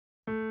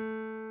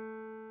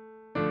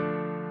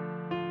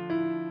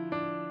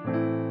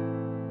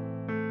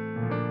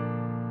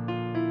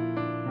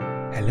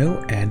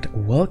Hello and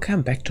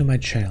welcome back to my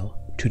channel.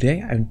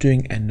 Today I'm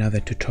doing another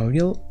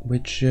tutorial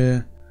which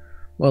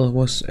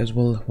was as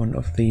well one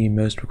of the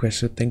most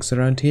requested things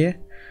around here,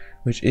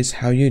 which is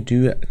how you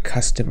do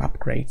custom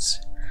upgrades.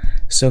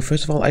 So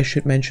first of all, I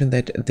should mention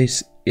that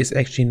this is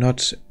actually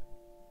not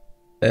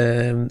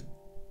a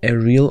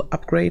real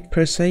upgrade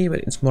per se,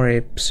 but it's more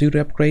a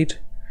pseudo upgrade.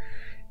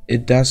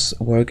 It does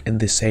work in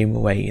the same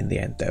way in the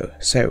end though.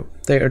 So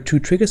there are two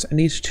triggers I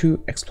need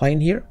to explain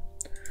here.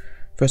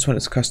 First one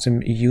is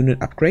custom unit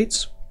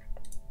upgrades.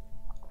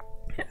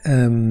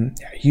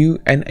 You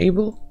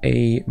enable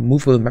a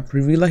movable map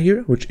revealer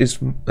here, which is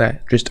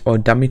just our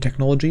dummy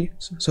technology,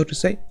 so to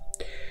say.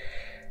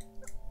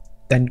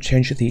 Then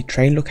change the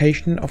train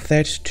location of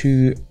that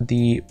to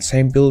the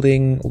same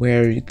building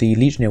where the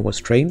Legionnaire was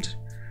trained.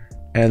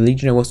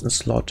 Legionnaire was in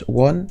slot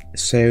 1,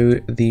 so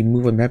the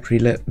movable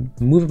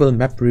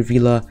map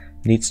revealer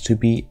needs to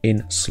be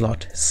in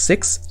slot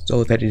 6,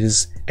 so that it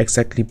is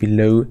exactly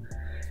below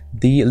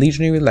the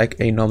Legionnaire like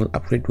a normal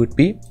upgrade would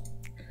be.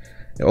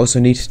 You also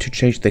need to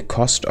change the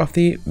cost of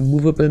the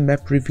movable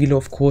map revealer,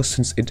 of course,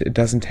 since it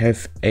doesn't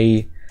have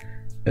a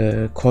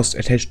cost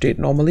attached to it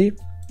normally.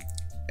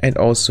 And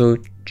also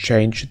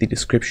change the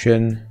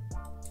description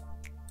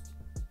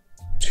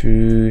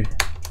to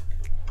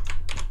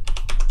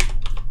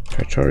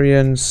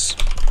Praetorians.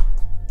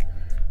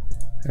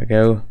 There we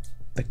go.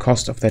 The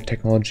cost of that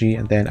technology,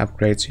 and then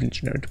upgrades to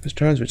Legionnaire to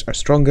Praetorians, which are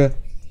stronger.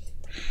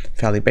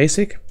 Fairly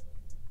basic.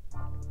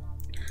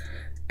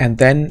 And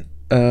then,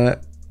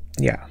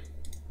 yeah,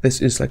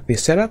 this is like the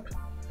setup,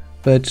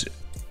 but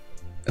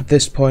at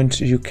this point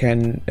you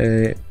can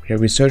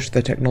research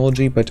the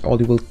technology, but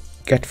all you will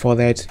get for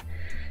that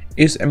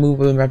is a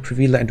movable map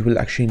revealer and will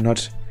actually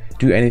not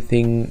do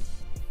anything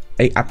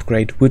a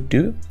upgrade would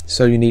do.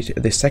 So you need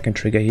the second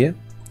trigger here,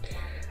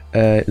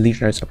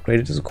 Legionnaires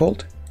Upgraded is it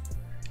called,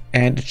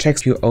 and it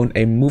checks if you own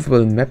a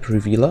movable map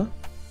revealer,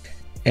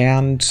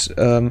 and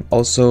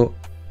also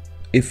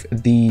if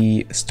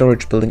the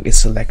storage building is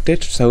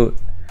selected. So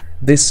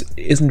this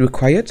isn't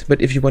required,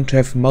 but if you want to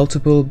have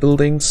multiple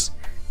buildings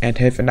and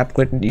have an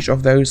upgrade in each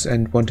of those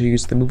and want to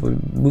use the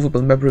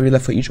movable map revealer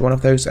for each one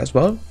of those as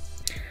well,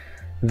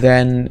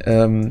 then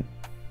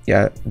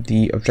yeah,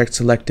 the object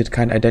selected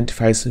kind of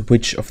identifies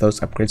which of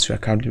those upgrades you are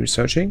currently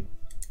researching.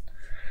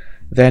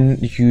 Then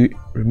you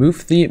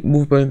remove the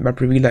movable map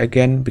revealer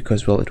again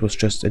because, well, it was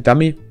just a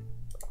dummy.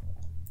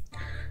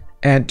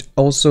 And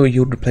also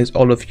you replace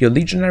all of your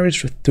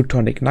Legionaries with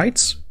Teutonic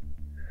Knights.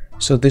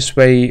 So this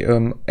way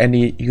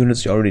any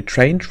units you already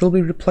trained will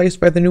be replaced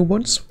by the new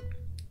ones.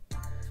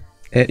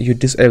 You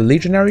disable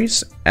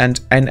Legionaries and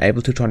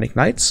enable Teutonic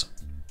Knights.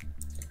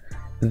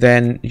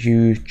 Then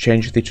you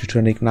change the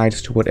Teutonic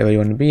Knights to whatever you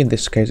want to be. In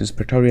this case it's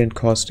Praetorian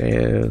cost,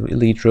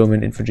 Elite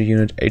Roman Infantry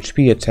Unit,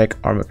 HP, Attack,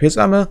 Armor, Pierce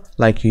Armor,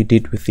 like you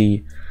did with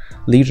the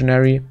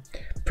Legionary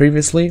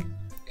previously.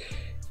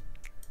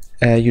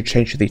 You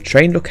change the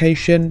train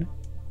location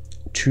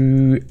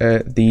to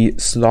the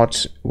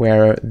slot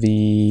where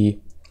the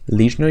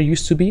Legionary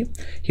used to be.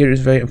 Here it is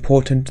very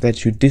important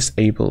that you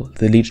disable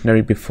the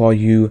Legionary before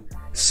you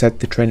set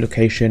the train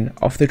location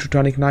of the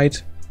Teutonic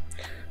Knight,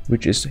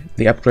 which is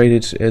the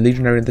upgraded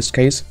Legionary in this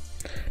case,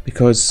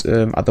 because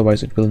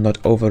otherwise it will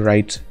not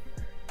override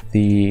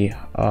the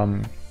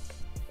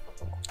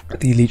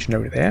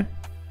Legionary there.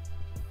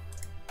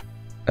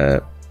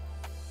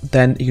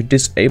 Then you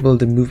disable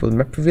the movable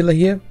map revealer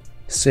here,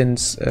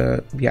 since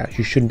yeah,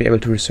 you shouldn't be able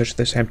to research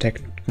the same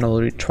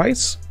technology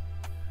twice.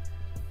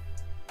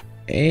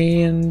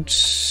 And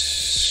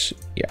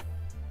yeah,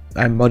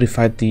 I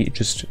modified the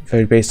just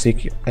very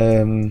basic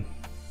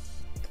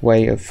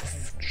way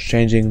of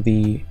changing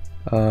the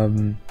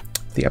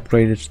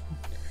upgraded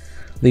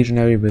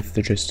Legionary with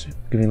just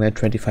giving that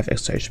 25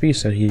 extra HP.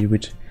 So here you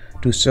would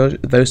do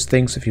those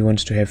things if you want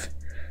to have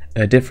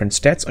different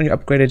stats on your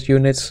upgraded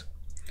units.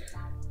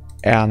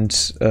 And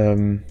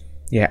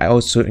yeah, I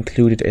also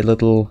included a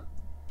little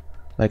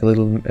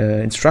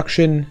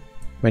instruction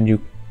when you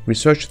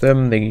research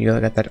them. You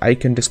get that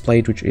icon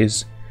displayed, which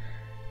is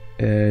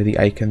the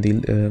icon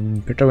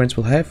the Praetorians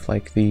will have,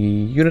 like the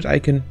unit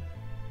icon.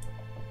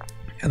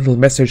 A little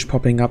message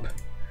popping up,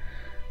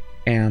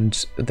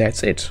 and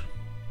that's it.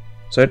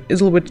 So it is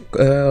a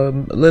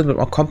little bit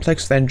more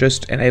complex than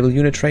just enable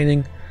unit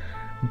training,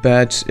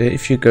 but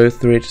if you go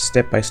through it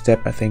step by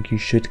step, I think you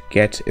should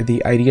get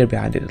the idea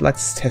behind it.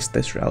 Let's test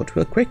this out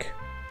real quick.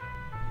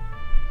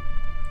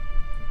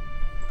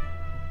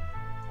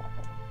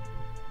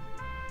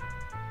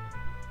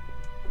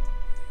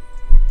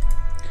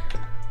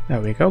 There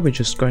we go, we're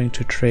just going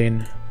to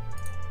train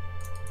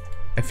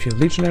a few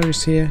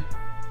Legionaries here.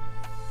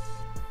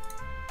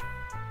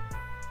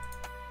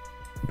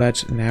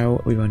 But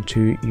now we want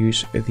to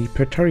use the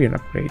Praetorian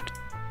upgrade.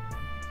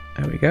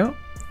 There we go,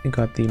 we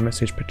got the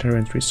message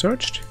Praetorians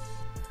researched.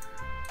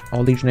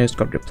 All Legionaries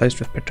got replaced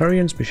with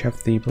Praetorians, which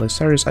have the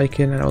Belisarius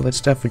icon and all that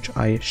stuff, which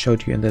I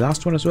showed you in the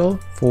last one as well,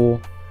 for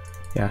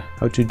yeah,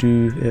 how to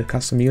do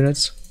custom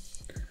units.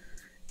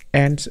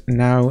 And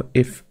now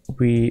if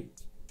we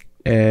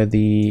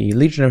the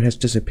legionary has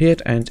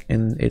disappeared, and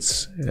in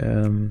its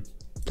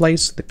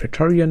place the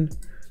Praetorian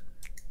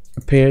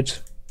appeared.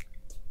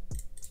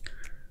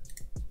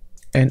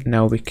 And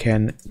now we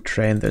can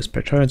train those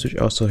Praetorians, which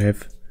also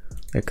have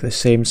like the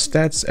same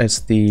stats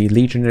as the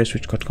legionaries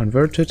which got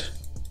converted.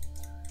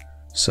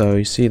 So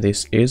you see,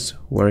 this is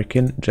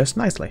working just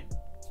nicely.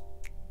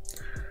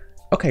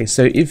 Okay,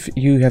 so if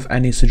you have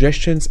any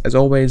suggestions, as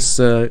always,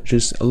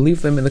 just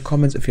leave them in the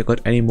comments. If you've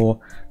got any more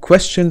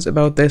questions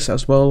about this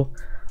as well,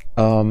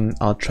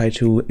 I'll try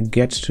to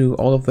get to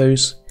all of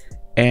those.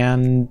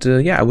 And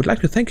yeah, I would like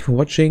to thank you for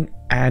watching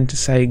and to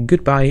say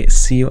goodbye.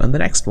 See you in the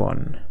next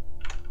one.